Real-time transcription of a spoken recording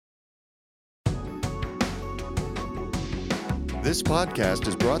This podcast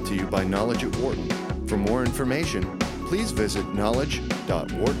is brought to you by Knowledge at Wharton. For more information, please visit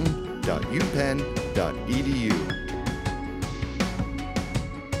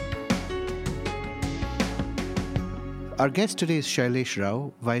knowledge.wharton.upenn.edu. Our guest today is Shailesh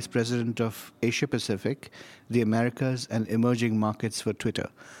Rao, Vice President of Asia Pacific, the Americas, and Emerging Markets for Twitter.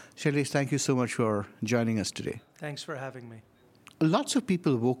 Shailesh, thank you so much for joining us today. Thanks for having me. Lots of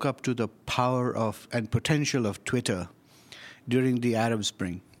people woke up to the power of and potential of Twitter during the Arab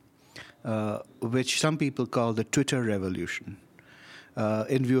Spring, which some people call the Twitter revolution,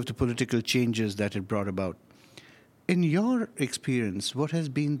 in view of the political changes that it brought about. In your experience, what has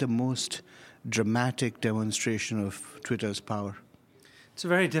been the most dramatic demonstration of Twitter's power? It's a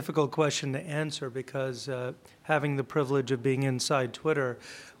very difficult question to answer because having the privilege of being inside Twitter,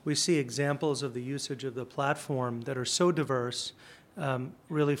 we see examples of the usage of the platform that are so diverse,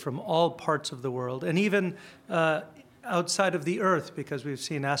 really from all parts of the world, and even outside of the Earth, because we've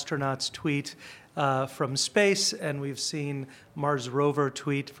seen astronauts tweet from space, and we've seen Mars rover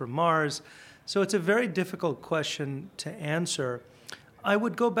tweet from Mars. So it's a very difficult question to answer. I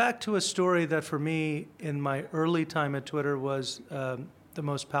would go back to a story that for me in my early time at Twitter was the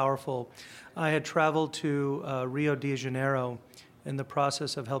most powerful. I had traveled to Rio de Janeiro in the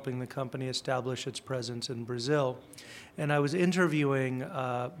process of helping the company establish its presence in Brazil. And I was interviewing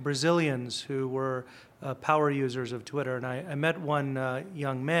Brazilians who were power users of Twitter. And I met one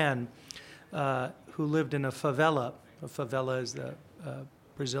young man who lived in a favela. A favela is the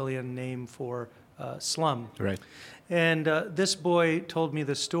Brazilian name for slum. Right. And this boy told me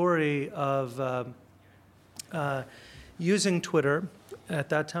the story of using Twitter. At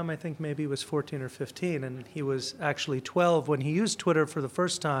that time, I think maybe he was 14 or 15, and he was actually 12 when he used Twitter for the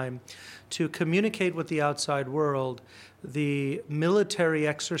first time to communicate with the outside world the military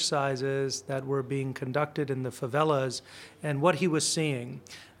exercises that were being conducted in the favelas and what he was seeing.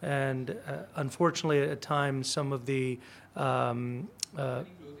 And unfortunately, at times, some of the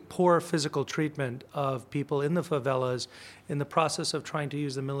poor physical treatment of people in the favelas in the process of trying to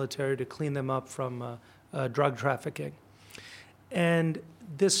use the military to clean them up from drug trafficking. And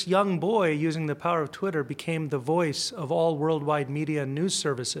this young boy, using the power of Twitter, became the voice of all worldwide media and news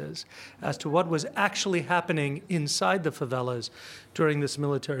services as to what was actually happening inside the favelas during this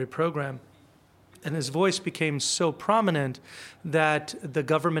military program. And his voice became so prominent that the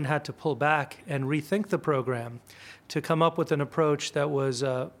government had to pull back and rethink the program to come up with an approach that was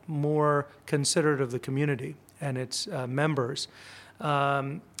more considerate of the community and its members.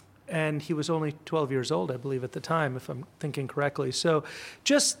 And he was only 12 years old, I believe, at the time, if I'm thinking correctly. So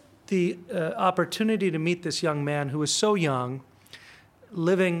just the opportunity to meet this young man who was so young,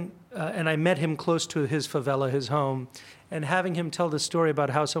 living, and I met him close to his favela, his home, and having him tell the story about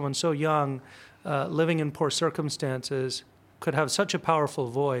how someone so young, living in poor circumstances, could have such a powerful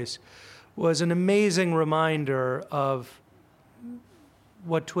voice was an amazing reminder of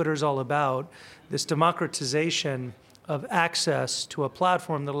what Twitter's all about, this democratization of access to a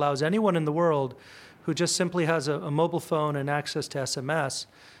platform that allows anyone in the world who just simply has a mobile phone and access to SMS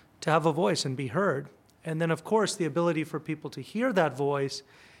to have a voice and be heard. And then, of course, the ability for people to hear that voice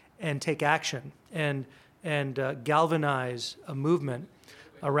and take action and galvanize a movement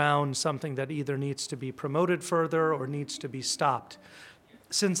around something that either needs to be promoted further or needs to be stopped.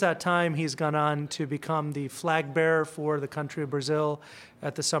 Since that time, he's gone on to become the flag bearer for the country of Brazil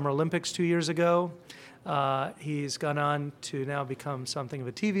at the Summer Olympics 2 years ago. He's gone on to now become something of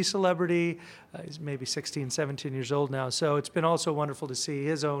a TV celebrity. He's maybe 16, 17 years old now. So it's been also wonderful to see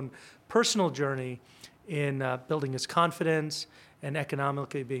his own personal journey in building his confidence and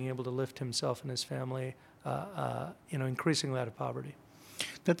economically being able to lift himself and his family, increasingly out of poverty.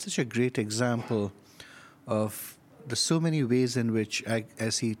 That's such a great example of the so many ways in which I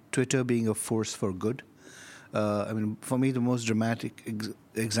see Twitter being a force for good. For me, the most dramatic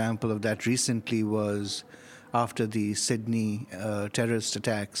example of that recently was after the Sydney terrorist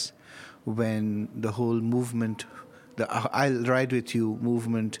attacks, when the whole movement, the I'll Ride With You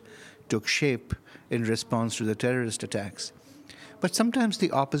movement, took shape in response to the terrorist attacks. But sometimes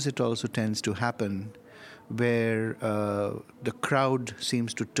the opposite also tends to happen, where the crowd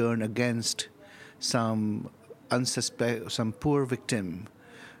seems to turn against some poor victim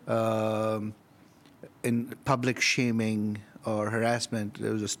in public shaming or harassment.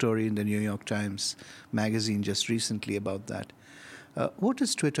 There was a story in the New York Times magazine just recently about that. What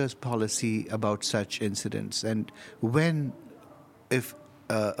is Twitter's policy about such incidents, and when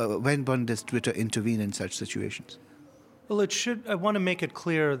does Twitter intervene in such situations? Well, I want to make it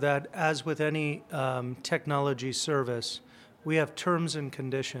clear that as with any technology service, we have terms and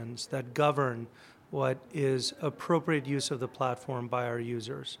conditions that govern what is appropriate use of the platform by our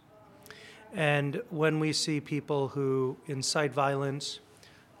users. And when we see people who incite violence,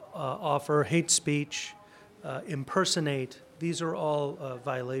 offer hate speech, impersonate, these are all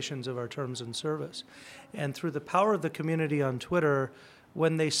violations of our terms and service. And through the power of the community on Twitter,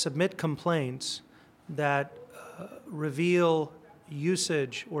 when they submit complaints that reveal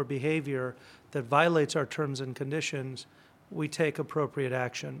usage or behavior that violates our terms and conditions, we take appropriate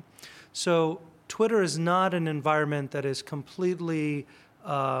action. So Twitter is not an environment that is completely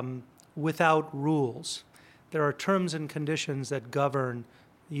without rules. There are terms and conditions that govern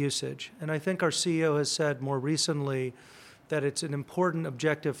usage. And I think our CEO has said more recently that it's an important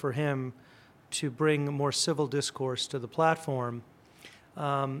objective for him to bring more civil discourse to the platform.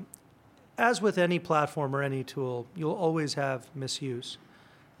 As with any platform or any tool, you'll always have misuse.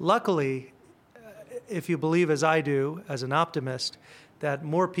 Luckily, if you believe, as I do, as an optimist, that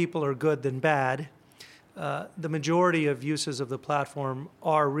more people are good than bad, the majority of uses of the platform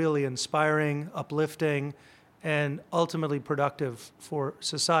are really inspiring, uplifting, and ultimately productive for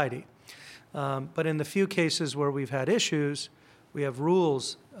society. But in the few cases where we've had issues, we have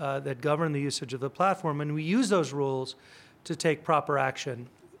rules that govern the usage of the platform, and we use those rules to take proper action,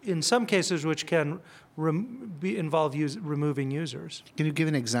 in some cases which can involve removing users. Can you give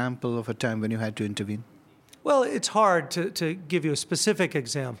an example of a time when you had to intervene? Well, it's hard to give you a specific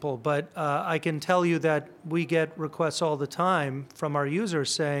example, but I can tell you that we get requests all the time from our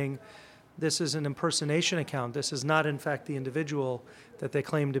users saying, this is an impersonation account. This is not, in fact, the individual that they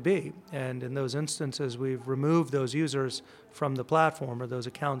claim to be. And in those instances, we've removed those users from the platform or those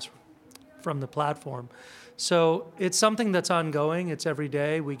accounts from the platform. So it's something that's ongoing. It's every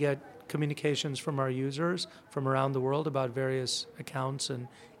day. We get communications from our users from around the world about various accounts and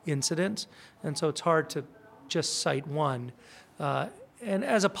incidents. And so it's hard to just cite one. And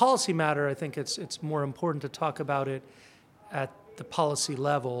as a policy matter, I think it's more important to talk about it at the policy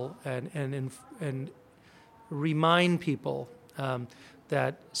level and remind people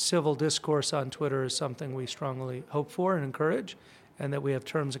that civil discourse on Twitter is something we strongly hope for and encourage, and that we have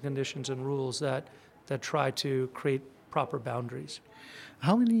terms and conditions and rules that try to create proper boundaries.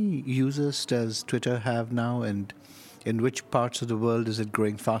 How many users does Twitter have now, and in which parts of the world is it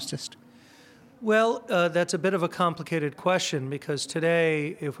growing fastest? Well, that's a bit of a complicated question, because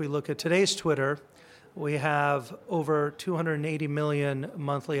today, if we look at today's Twitter, we have over 280 million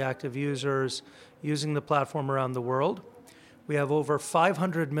monthly active users using the platform around the world. We have over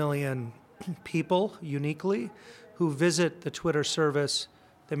 500 million people uniquely who visit the Twitter service.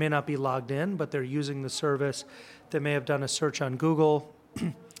 They may not be logged in, but they're using the service. They may have done a search on Google,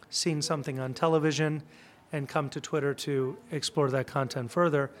 seen something on television, and come to Twitter to explore that content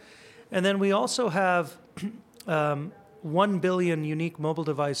further. And then we also have 1 billion unique mobile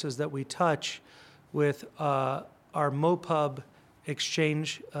devices that we touch with our MoPub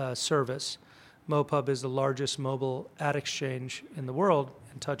exchange service. MoPub is the largest mobile ad exchange in the world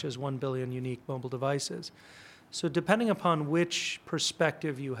and touches 1 billion unique mobile devices. So depending upon which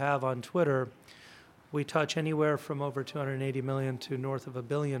perspective you have on Twitter, we touch anywhere from over 280 million to north of 1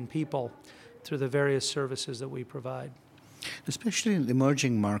 billion people through the various services that we provide. Especially in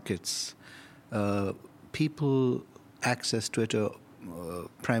emerging markets, people access Twitter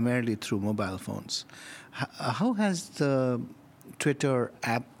primarily through mobile phones. How has the Twitter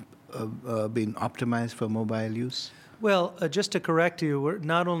app been optimized for mobile use? Well, just to correct you, we're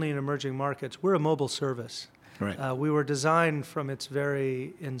not only in emerging markets, we're a mobile service. Right. We were designed from its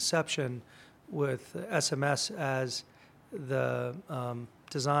very inception with SMS as the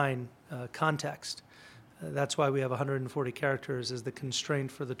design context. That's why we have 140 characters as the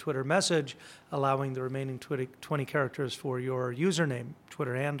constraint for the Twitter message, allowing the remaining 20 characters for your username,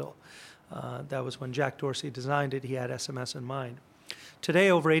 Twitter handle. That was when Jack Dorsey designed it. He had SMS in mind.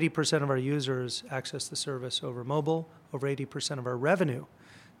 Today, over 80% of our users access the service over mobile. Over 80% of our revenue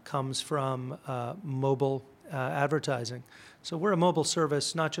comes from mobile advertising. So we're a mobile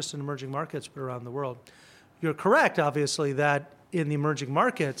service, not just in emerging markets, but around the world. You're correct, obviously, that in the emerging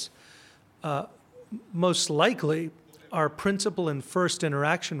markets, most likely, our principal and first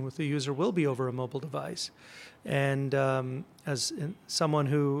interaction with the user will be over a mobile device. And someone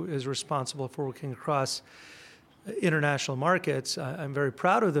who is responsible for working across international markets, I'm very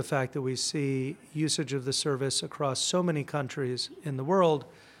proud of the fact that we see usage of the service across so many countries in the world,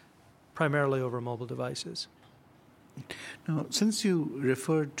 primarily over mobile devices. Now, since you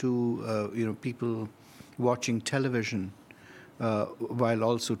referred to people watching television while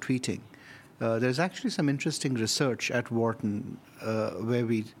also tweeting, there's actually some interesting research at Wharton where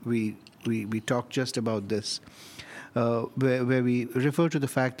we talk just about this. where we refer to the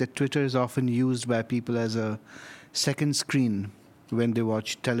fact that Twitter is often used by people as a second screen when they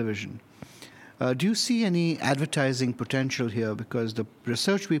watch television. Do you see any advertising potential here? Because the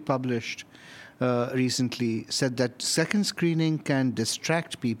research we published recently said that second screening can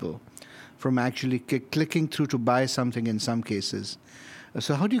distract people from actually clicking through to buy something in some cases.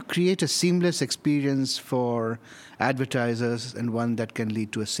 So how do you create a seamless experience for advertisers and one that can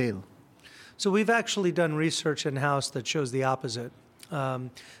lead to a sale? So we've actually done research in-house that shows the opposite.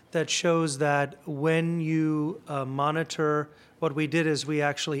 That shows that when you monitor, what we did is we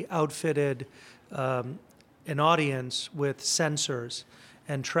actually outfitted an audience with sensors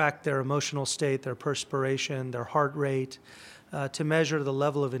and tracked their emotional state, their perspiration, their heart rate, to measure the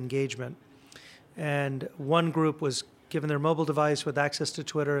level of engagement. And one group was given their mobile device with access to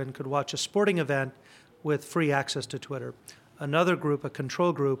Twitter and could watch a sporting event with free access to Twitter. Another group, a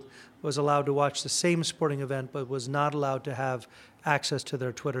control group, was allowed to watch the same sporting event but was not allowed to have access to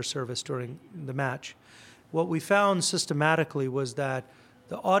their Twitter service during the match. What we found systematically was that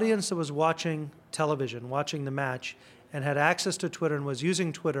the audience that was watching television, watching the match, and had access to Twitter and was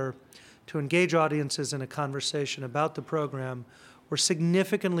using Twitter to engage audiences in a conversation about the program were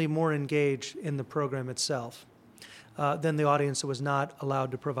significantly more engaged in the program itself than the audience that was not allowed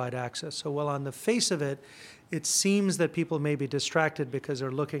to provide access. So while on the face of it, it seems that people may be distracted because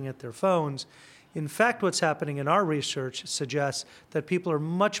they're looking at their phones, in fact, what's happening in our research suggests that people are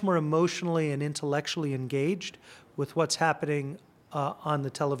much more emotionally and intellectually engaged with what's happening on the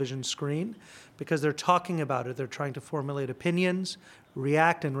television screen because they're talking about it. They're trying to formulate opinions,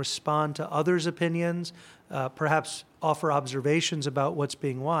 react and respond to others' opinions, perhaps offer observations about what's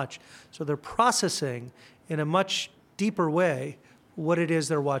being watched. So they're processing in a much deeper way what it is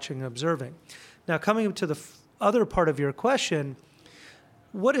they're watching and observing. Now, coming to the other part of your question,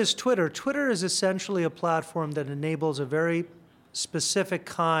 what is Twitter? Twitter is essentially a platform that enables a very specific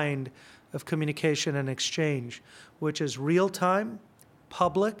kind of communication and exchange, which is real-time,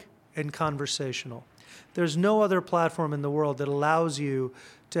 public, and conversational. There's no other platform in the world that allows you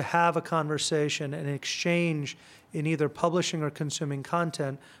to have a conversation and exchange in either publishing or consuming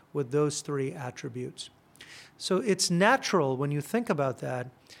content with those three attributes. So it's natural when you think about that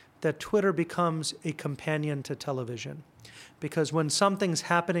Twitter becomes a companion to television. Because when something's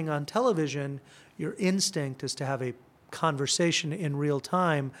happening on television, your instinct is to have a conversation in real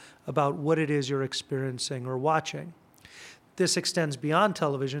time about what it is you're experiencing or watching. This extends beyond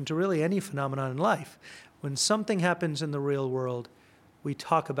television to really any phenomenon in life. When something happens in the real world, we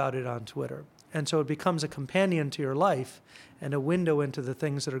talk about it on Twitter. And so it becomes a companion to your life and a window into the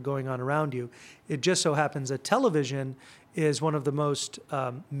things that are going on around you. It just so happens that television is one of the most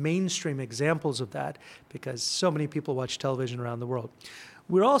mainstream examples of that because so many people watch television around the world.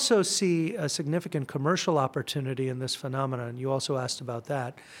 We also see a significant commercial opportunity in this phenomenon. You also asked about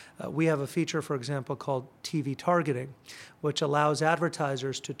that. We have a feature, for example, called TV targeting, which allows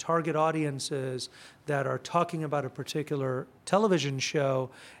advertisers to target audiences that are talking about a particular television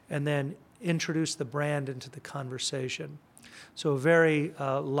show and then introduce the brand into the conversation. So a very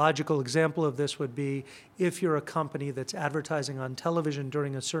logical example of this would be if you're a company that's advertising on television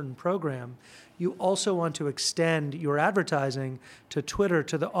during a certain program, you also want to extend your advertising to Twitter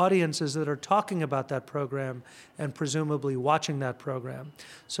to the audiences that are talking about that program and presumably watching that program.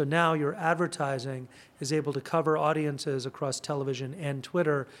 So now your advertising is able to cover audiences across television and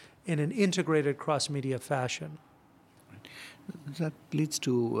Twitter in an integrated cross-media fashion. That leads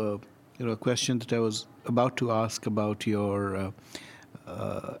to a question that I was about to ask about your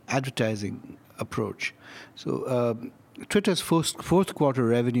advertising approach. So Twitter's fourth quarter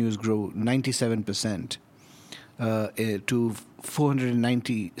revenues grew 97% to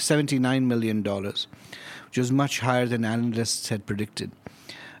 $479 million, which was much higher than analysts had predicted.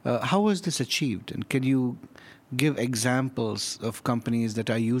 How was this achieved? And can you give examples of companies that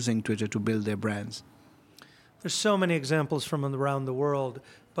are using Twitter to build their brands? There's so many examples from around the world,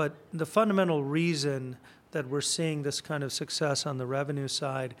 but the fundamental reason that we're seeing this kind of success on the revenue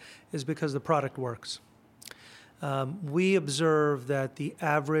side is because the product works. We observe that the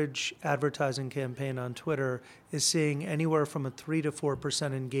average advertising campaign on Twitter is seeing anywhere from a 3 to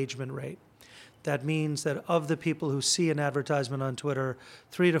 4% engagement rate. That means that of the people who see an advertisement on Twitter,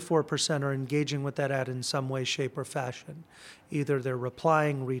 3 to 4% are engaging with that ad in some way, shape, or fashion. Either they're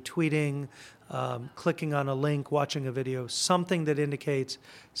replying, retweeting, clicking on a link, watching a video, something that indicates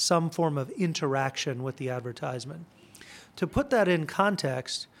some form of interaction with the advertisement. To put that in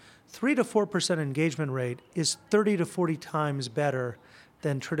context, 3 to 4% engagement rate is 30 to 40 times better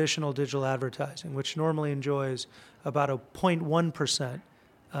than traditional digital advertising, which normally enjoys about a 0.1%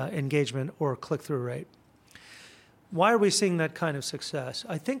 engagement or click-through rate. Why are we seeing that kind of success?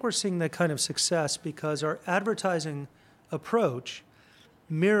 I think we're seeing that kind of success because our advertising approach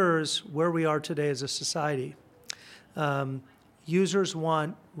mirrors where we are today as a society. Users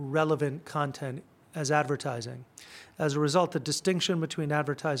want relevant content as advertising. As a result, the distinction between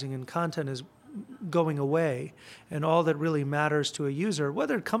advertising and content is going away, and all that really matters to a user,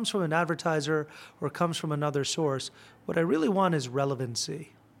 whether it comes from an advertiser or comes from another source, what I really want is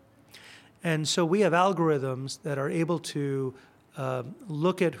relevancy. And so we have algorithms that are able to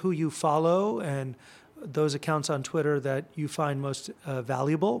look at who you follow and those accounts on Twitter that you find most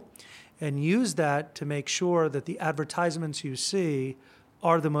valuable, and use that to make sure that the advertisements you see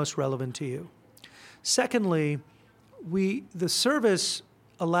are the most relevant to you. Secondly, the service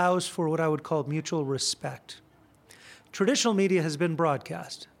allows for what I would call mutual respect. Traditional media has been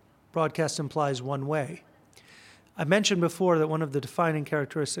broadcast. Broadcast implies one way. I mentioned before that one of the defining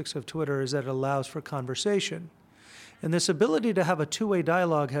characteristics of Twitter is that it allows for conversation. And this ability to have a two-way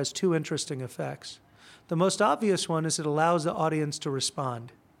dialogue has two interesting effects. The most obvious one is it allows the audience to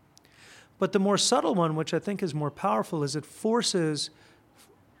respond. But the more subtle one, which I think is more powerful, is it forces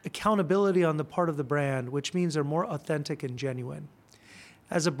accountability on the part of the brand, which means they're more authentic and genuine.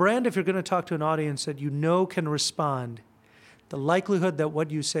 As a brand, if you're going to talk to an audience that you know can respond, the likelihood that what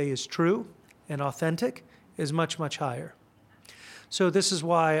you say is true and authentic is much, much higher. So this is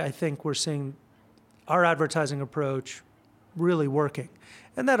why I think we're seeing our advertising approach really working.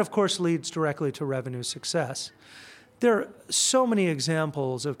 And that, of course, leads directly to revenue success. There are so many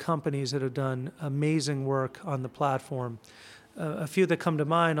examples of companies that have done amazing work on the platform. A few that come to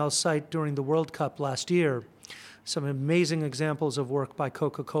mind I'll cite during the World Cup last year. Some amazing examples of work by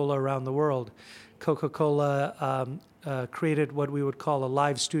Coca-Cola around the world. Coca-Cola created what we would call a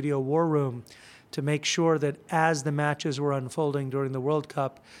live studio war room to make sure that as the matches were unfolding during the World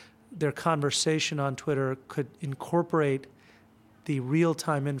Cup, their conversation on Twitter could incorporate the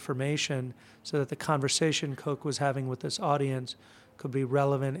real-time information so that the conversation Coke was having with this audience could be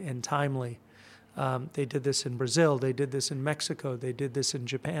relevant and timely. They did this in Brazil, they did this in Mexico, they did this in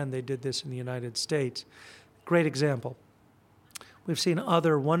Japan, they did this in the United States. Great example. We've seen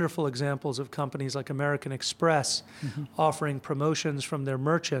other wonderful examples of companies like American Express offering promotions from their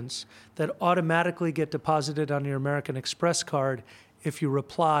merchants that automatically get deposited on your American Express card if you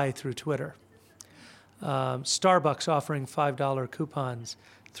reply through Twitter. Starbucks offering $5 coupons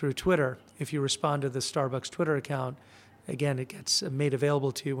through Twitter. If you respond to the Starbucks Twitter account, again, it gets made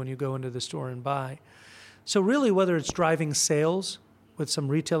available to you when you go into the store and buy. So really, whether it's driving sales with some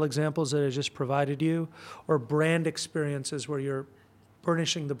retail examples that I just provided you, or brand experiences where you're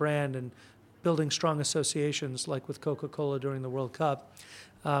burnishing the brand and building strong associations like with Coca-Cola during the World Cup,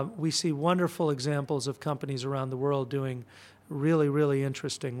 we see wonderful examples of companies around the world doing really, really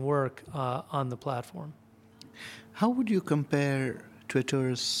interesting work on the platform. How would you compare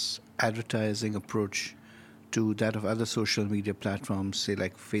Twitter's advertising approach to that of other social media platforms, say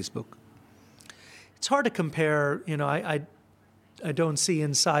like Facebook? It's hard to compare. You know, I don't see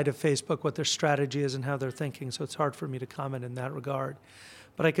inside of Facebook what their strategy is and how they're thinking, so it's hard for me to comment in that regard.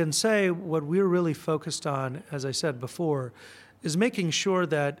 But I can say what we're really focused on, as I said before, is making sure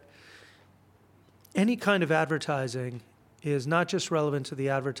that any kind of advertising is not just relevant to the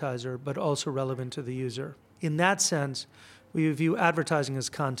advertiser, but also relevant to the user. In that sense, we view advertising as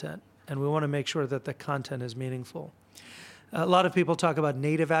content, and we want to make sure that the content is meaningful. A lot of people talk about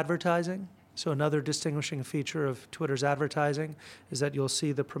native advertising. So another distinguishing feature of Twitter's advertising is that you'll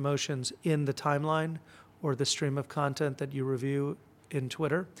see the promotions in the timeline or the stream of content that you review in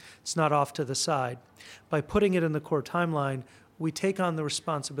Twitter. It's not off to the side. By putting it in the core timeline, we take on the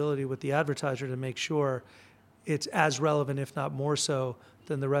responsibility with the advertiser to make sure it's as relevant, if not more so,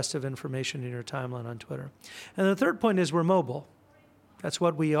 than the rest of information in your timeline on Twitter. And the third point is we're mobile. That's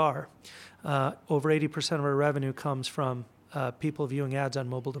what we are. Over 80% of our revenue comes from people viewing ads on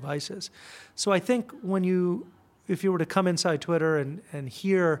mobile devices. So I think if you were to come inside Twitter and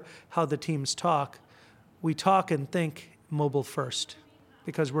hear how the teams talk, we talk and think mobile first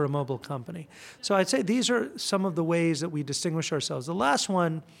because we're a mobile company. So I'd say these are some of the ways that we distinguish ourselves. The last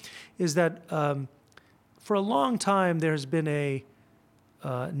one is that for a long time there's been a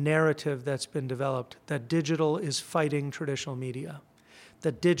narrative that's been developed that digital is fighting traditional media,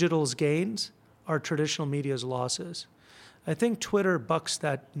 that digital's gains are traditional media's losses. I think Twitter bucks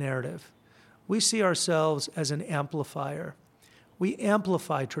that narrative. We see ourselves as an amplifier. We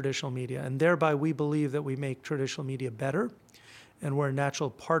amplify traditional media, and thereby we believe that we make traditional media better, and we're a natural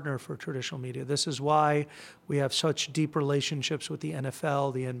partner for traditional media. This is why we have such deep relationships with the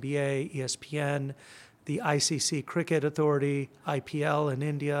NFL, the NBA, ESPN, the ICC Cricket Authority, IPL in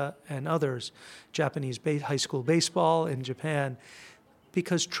India, and others, Japanese high school baseball in Japan,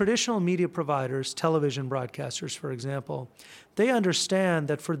 because traditional media providers, television broadcasters, for example, they understand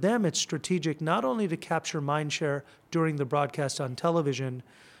that for them it's strategic not only to capture mindshare during the broadcast on television,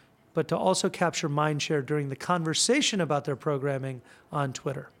 but to also capture mindshare during the conversation about their programming on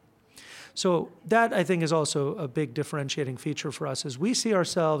Twitter. So that, I think, is also a big differentiating feature for us, is we see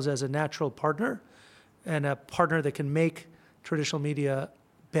ourselves as a natural partner and a partner that can make traditional media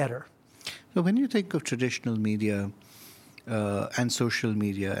better. So when you think of traditional media and social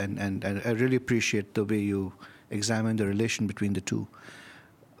media, and I really appreciate the way you examine the relation between the two,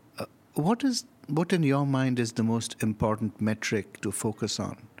 what in your mind is the most important metric to focus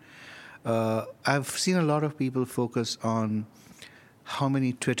on? I've seen a lot of people focus on how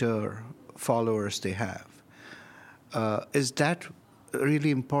many Twitter followers they have. Is that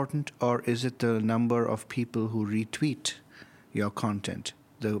really important, or is it the number of people who retweet your content,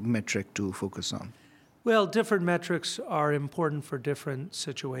 the metric to focus on? Well, different metrics are important for different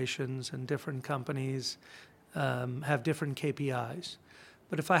situations, and different companies have different KPIs.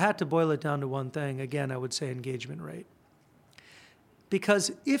 But if I had to boil it down to one thing, again, I would say engagement rate.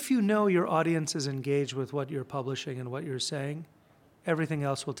 Because if you know your audience is engaged with what you're publishing and what you're saying, everything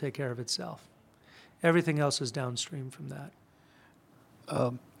else will take care of itself. Everything else is downstream from that.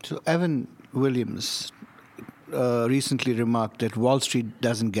 So Evan Williams recently remarked that Wall Street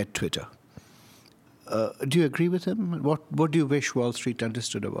doesn't get Twitter. Do you agree with him? What do you wish Wall Street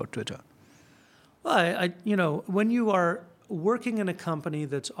understood about Twitter? Well, when you are working in a company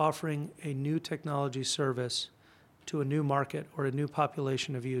that's offering a new technology service to a new market or a new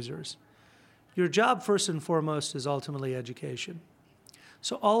population of users, your job first and foremost is ultimately education.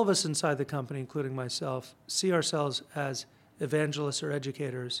 So all of us inside the company, including myself, see ourselves as evangelists or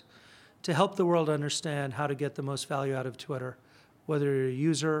educators to help the world understand how to get the most value out of Twitter, whether you're a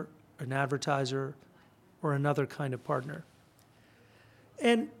user, an advertiser, or another kind of partner.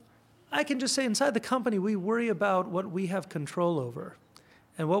 And I can just say inside the company, we worry about what we have control over.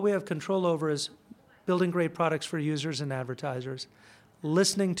 And what we have control over is building great products for users and advertisers,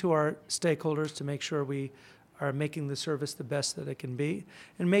 listening to our stakeholders to make sure we are making the service the best that it can be,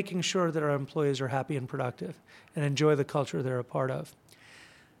 and making sure that our employees are happy and productive and enjoy the culture they're a part of.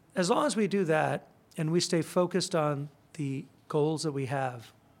 As long as we do that and we stay focused on the goals that we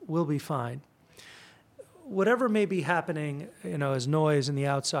have, we'll be fine. Whatever may be happening, as noise in the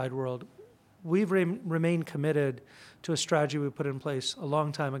outside world, we've remained committed to a strategy we put in place a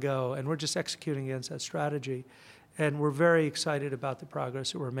long time ago, and we're just executing against that strategy. And we're very excited about the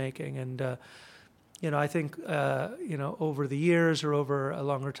progress that we're making. And I think, over the years or over a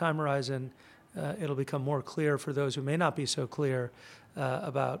longer time horizon, it'll become more clear for those who may not be so clear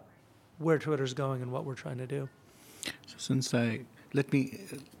about where Twitter's going and what we're trying to do. So let me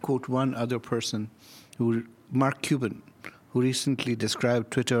quote one other person, Mark Cuban, who recently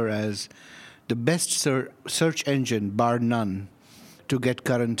described Twitter as the best search engine, bar none, to get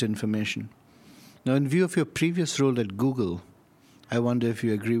current information. Now, in view of your previous role at Google, I wonder if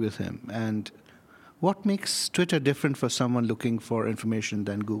you agree with him. And what makes Twitter different for someone looking for information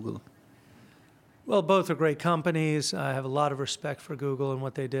than Google? Well, both are great companies. I have a lot of respect for Google and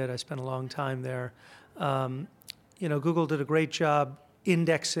what they did. I spent a long time there. Google did a great job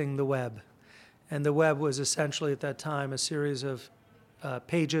indexing the web. And the web was essentially at that time a series of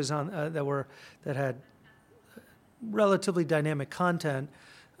pages that had relatively dynamic content.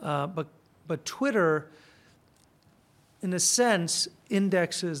 But Twitter, in a sense,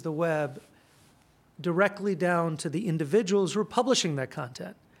 indexes the web directly down to the individuals who are publishing that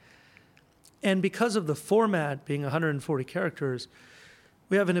content. And because of the format being 140 characters,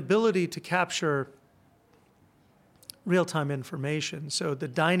 we have an ability to capture real-time information. So the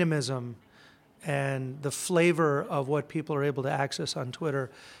dynamism and the flavor of what people are able to access on Twitter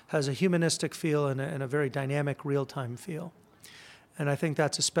has a humanistic feel and a very dynamic real-time feel. And I think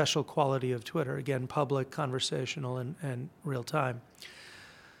that's a special quality of Twitter. Again, public, conversational, and real-time.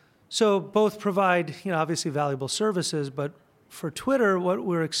 So both provide, obviously valuable services, but for Twitter, what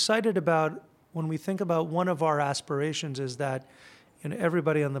we're excited about when we think about one of our aspirations is that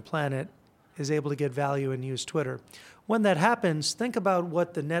everybody on the planet is able to get value and use Twitter. When that happens, think about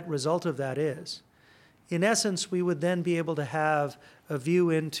what the net result of that is. In essence, we would then be able to have a view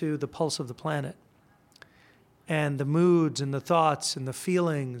into the pulse of the planet and the moods and the thoughts and the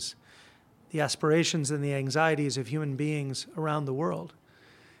feelings, the aspirations and the anxieties of human beings around the world.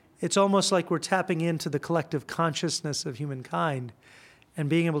 It's almost like we're tapping into the collective consciousness of humankind and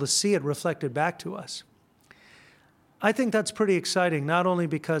being able to see it reflected back to us. I think that's pretty exciting, not only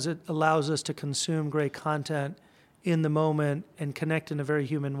because it allows us to consume great content in the moment and connect in a very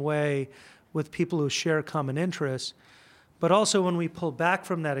human way with people who share common interests, but also when we pull back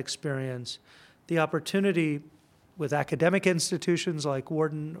from that experience, the opportunity with academic institutions like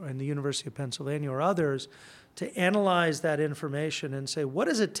Wharton and the University of Pennsylvania or others to analyze that information and say, what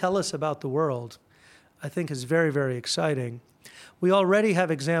does it tell us about the world? I think is very, very exciting. We already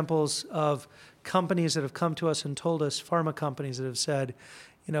have examples of companies that have come to us and told us, pharma companies that have said,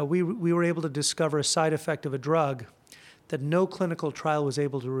 we were able to discover a side effect of a drug that no clinical trial was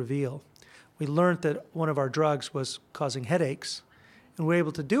able to reveal. We learned that one of our drugs was causing headaches, and we were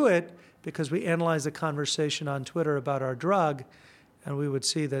able to do it because we analyzed the conversation on Twitter about our drug, and we would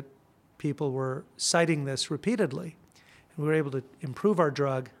see that people were citing this repeatedly. And we were able to improve our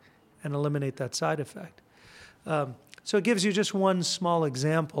drug and eliminate that side effect. So it gives you just one small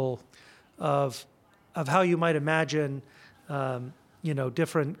example of how you might imagine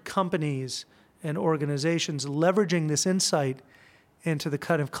different companies and organizations leveraging this insight into the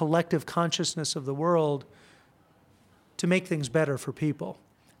kind of collective consciousness of the world to make things better for people.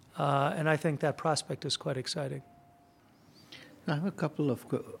 And I think that prospect is quite exciting. I have a couple of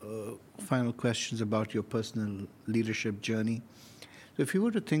final questions about your personal leadership journey. So if you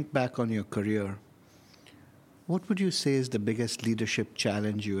were to think back on your career, what would you say is the biggest leadership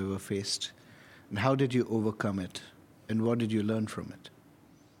challenge you ever faced? And how did you overcome it? And what did you learn from it?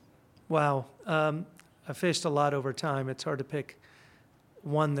 Wow. I've faced a lot over time. It's hard to pick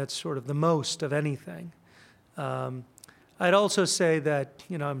one that's sort of the most of anything. I'd also say that,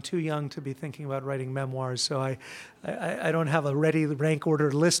 I'm too young to be thinking about writing memoirs, so I don't have a ready rank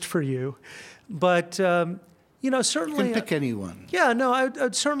order list for you. But, certainly... You can pick anyone. Yeah, no,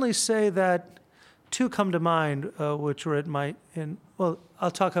 I'd certainly say that two come to mind, which were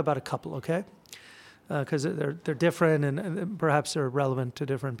I'll talk about a couple, okay? Because they're different and perhaps they're relevant to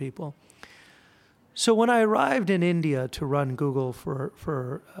different people. So when I arrived in India to run Google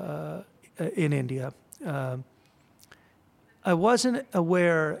in India, I wasn't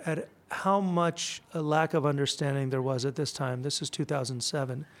aware at how much a lack of understanding there was at this time. This is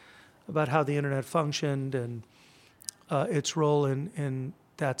 2007, about how the internet functioned and its role in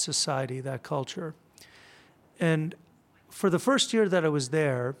that society, that culture. And for the first year that I was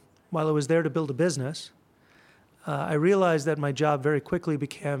there, while I was there to build a business, I realized that my job very quickly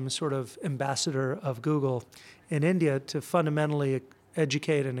became sort of ambassador of Google in India to fundamentally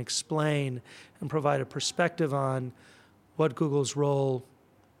educate and explain and provide a perspective on what Google's role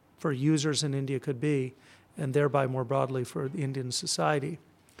for users in India could be, and thereby more broadly for the Indian society.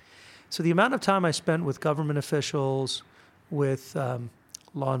 So the amount of time I spent with government officials, with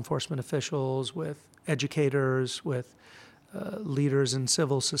law enforcement officials, with educators, with leaders in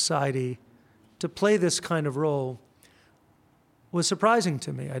civil society, to play this kind of role was surprising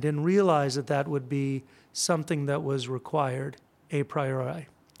to me. I didn't realize that would be something that was required a priori.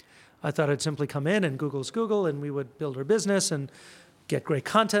 I thought I'd simply come in and Google's Google, and we would build our business and get great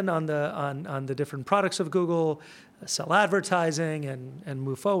content on the different products of Google, sell advertising, and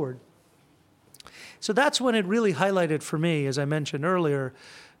move forward. So that's when it really highlighted for me, as I mentioned earlier,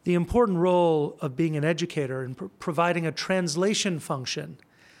 the important role of being an educator and providing a translation function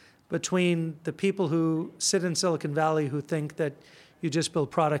between the people who sit in Silicon Valley who think that you just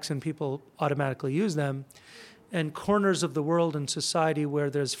build products and people automatically use them, and corners of the world and society where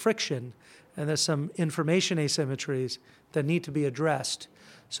there's friction and there's some information asymmetries that need to be addressed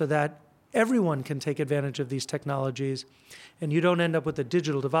so that everyone can take advantage of these technologies and you don't end up with a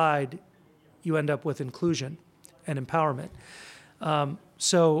digital divide, you end up with inclusion and empowerment.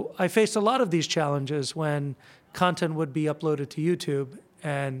 So I faced a lot of these challenges when content would be uploaded to YouTube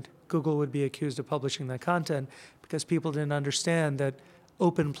and Google would be accused of publishing that content because people didn't understand that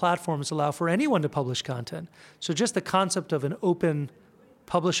open platforms allow for anyone to publish content. So just the concept of an open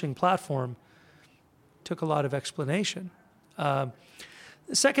publishing platform took a lot of explanation. The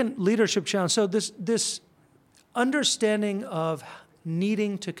second leadership challenge, so this understanding of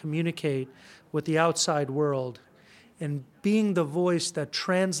needing to communicate with the outside world and being the voice that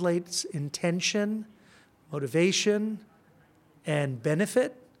translates intention, motivation, and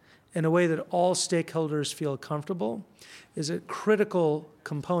benefit in a way that all stakeholders feel comfortable is a critical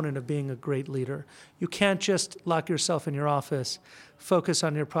component of being a great leader. You can't just lock yourself in your office, focus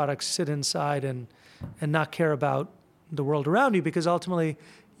on your products, sit inside and not care about the world around you, because ultimately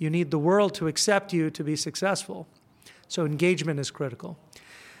you need the world to accept you to be successful. So engagement is critical.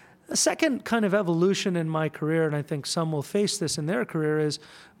 A second kind of evolution in my career, and I think some will face this in their career, is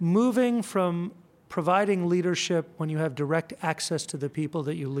moving from providing leadership when you have direct access to the people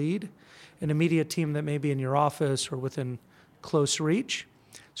that you lead, an immediate team that may be in your office or within close reach,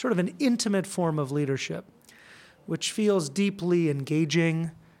 sort of an intimate form of leadership, which feels deeply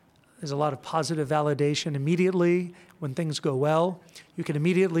engaging. There's a lot of positive validation immediately when things go well. You can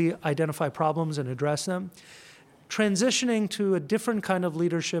immediately identify problems and address them. Transitioning to a different kind of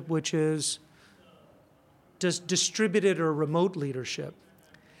leadership, which is just distributed or remote leadership.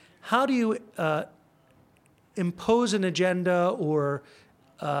 How do you impose an agenda or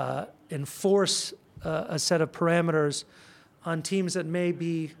enforce a set of parameters on teams that may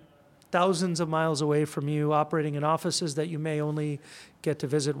be thousands of miles away from you, operating in offices that you may only get to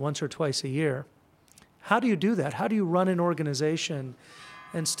visit once or twice a year? How do you do that? How do you run an organization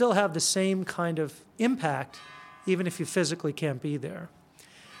and still have the same kind of impact, even if you physically can't be there?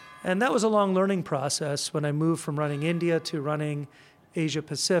 And that was a long learning process when I moved from running India to running Asia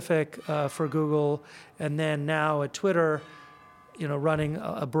Pacific for Google, and then now at Twitter, running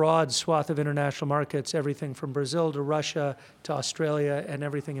a broad swath of international markets, everything from Brazil to Russia to Australia and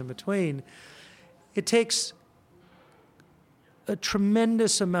everything in between. It takes a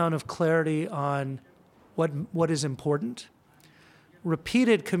tremendous amount of clarity on what is important,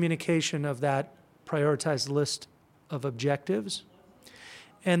 repeated communication of that prioritized list of objectives,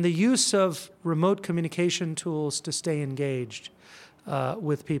 and the use of remote communication tools to stay engaged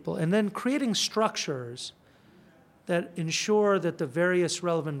with people, and then creating structures that ensure that the various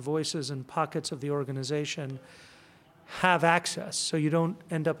relevant voices and pockets of the organization have access, so you don't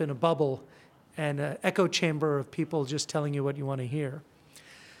end up in a bubble and an echo chamber of people just telling you what you want to hear.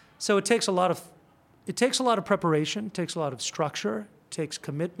 So it takes a lot of preparation, it takes a lot of structure, it takes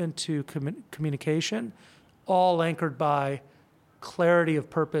commitment to communication, all anchored by clarity of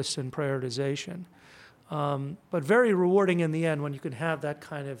purpose and prioritization. But very rewarding in the end when you can have that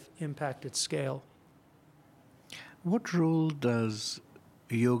kind of impact at scale. What role does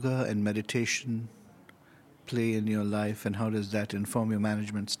yoga and meditation play in your life, and how does that inform your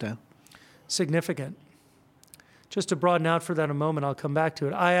management style? Significant. Just to broaden out for that a moment, I'll come back to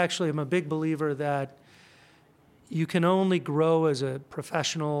it. I actually am a big believer that you can only grow as a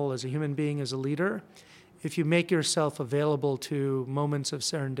professional, as a human being, as a leader, if you make yourself available to moments of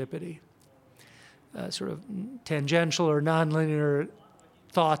serendipity, sort of tangential or nonlinear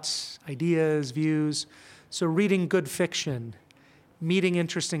thoughts, ideas, views. So reading good fiction, meeting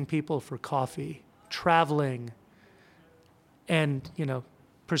interesting people for coffee, traveling, and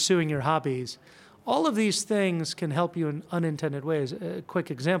pursuing your hobbies. All of these things can help you in unintended ways. A quick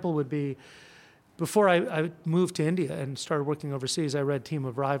example would be, before I moved to India and started working overseas, I read Team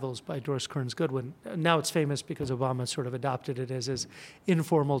of Rivals by Doris Kearns Goodwin. Now it's famous because Obama sort of adopted it as his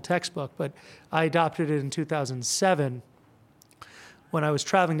informal textbook, but I adopted it in 2007 when I was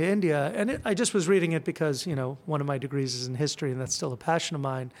traveling to India, and I just was reading it because, one of my degrees is in history, and that's still a passion of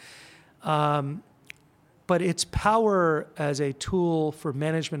mine. But its power as a tool for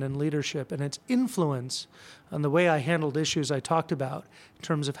management and leadership, and its influence on the way I handled issues I talked about, in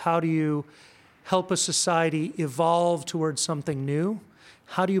terms of how do you help a society evolve towards something new?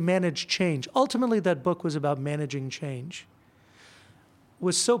 How do you manage change? Ultimately, that book was about managing change. It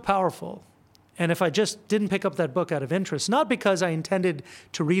was so powerful. And if I just didn't pick up that book out of interest, not because I intended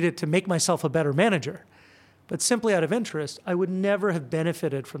to read it to make myself a better manager, but simply out of interest, I would never have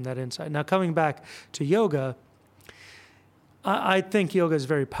benefited from that insight. Now, coming back to yoga, I think yoga is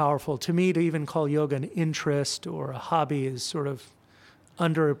very powerful. To me, to even call yoga an interest or a hobby is sort of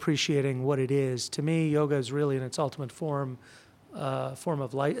underappreciating what it is. To me, yoga is really in its ultimate form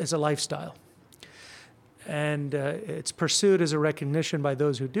of life, as a lifestyle. And it's pursued as a recognition by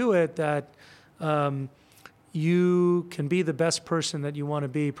those who do it that you can be the best person that you want to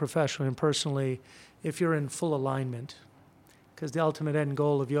be professionally and personally if you're in full alignment. Because the ultimate end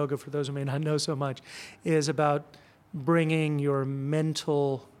goal of yoga, for those who may not know so much, is about bringing your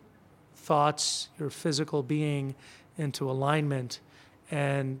mental thoughts, your physical being into alignment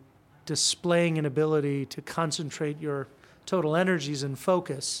and displaying an ability to concentrate your total energies and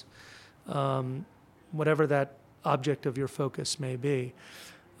focus, whatever that object of your focus may be.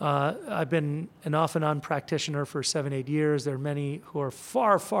 I've been an off and on practitioner for 7-8 years. There are many who are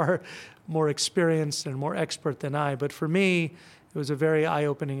far, far more experienced and more expert than I. But for me, it was a very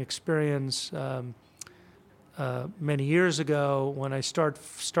eye-opening experience many years ago when I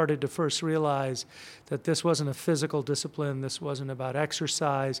started to first realize that this wasn't a physical discipline. This wasn't about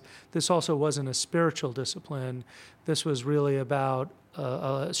exercise. This also wasn't a spiritual discipline. This was really about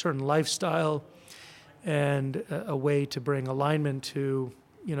a certain lifestyle and a way to bring alignment to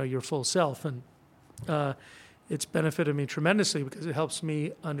your full self. And it's benefited me tremendously because it helps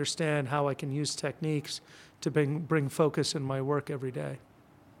me understand how I can use techniques to bring focus in my work every day.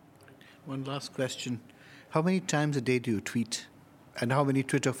 One last question. How many times a day do you tweet? And how many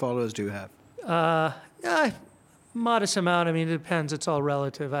Twitter followers do you have? Modest amount. I mean, it depends. It's all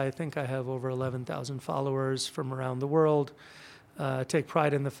relative. I think I have over 11,000 followers from around the world. I take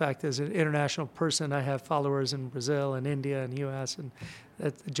pride in the fact as an international person, I have followers in Brazil and India and US and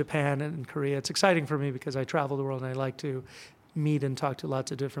Japan and Korea. It's exciting for me because I travel the world and I like to meet and talk to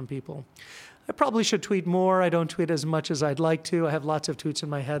lots of different people. I probably should tweet more. I don't tweet as much as I'd like to. I have lots of tweets in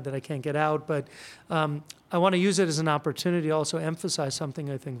my head that I can't get out, but I want to use it as an opportunity to also emphasize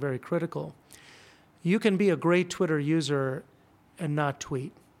something I think very critical. You can be a great Twitter user and not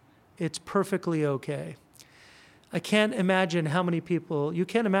tweet. It's perfectly okay. You can't imagine how many people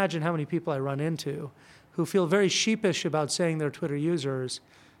I run into who feel very sheepish about saying they're Twitter users,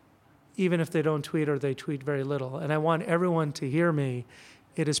 even if they don't tweet or they tweet very little. And I want everyone to hear me.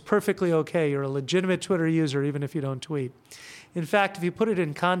 It is perfectly okay. You're a legitimate Twitter user, even if you don't tweet. In fact, if you put it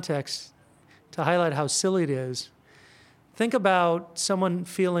in context to highlight how silly it is, think about someone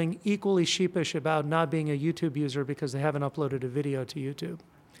feeling equally sheepish about not being a YouTube user because they haven't uploaded a video to YouTube,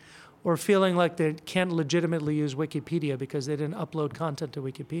 or feeling like they can't legitimately use Wikipedia because they didn't upload content to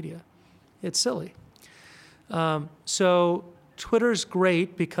Wikipedia. It's silly. So Twitter's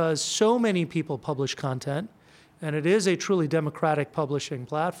great because so many people publish content, and it is a truly democratic publishing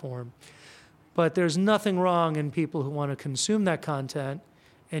platform. But there's nothing wrong in people who want to consume that content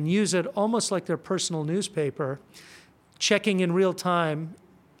and use it almost like their personal newspaper, checking in real time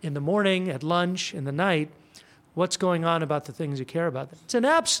in the morning, at lunch, in the night, what's going on about the things you care about. It's an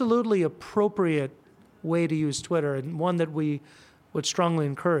absolutely appropriate way to use Twitter, and one that we would strongly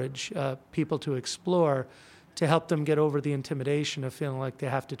encourage people to explore to help them get over the intimidation of feeling like they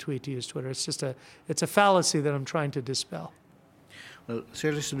have to tweet to use Twitter. It's a fallacy that I'm trying to dispel. Well,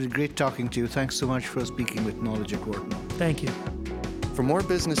 seriously, it's been great talking to you. Thanks so much for speaking with Knowledge at Wharton. Thank you. For more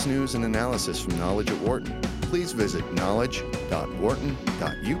business news and analysis from Knowledge at Wharton, please visit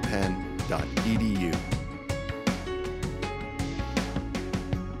knowledge.wharton.upenn.edu.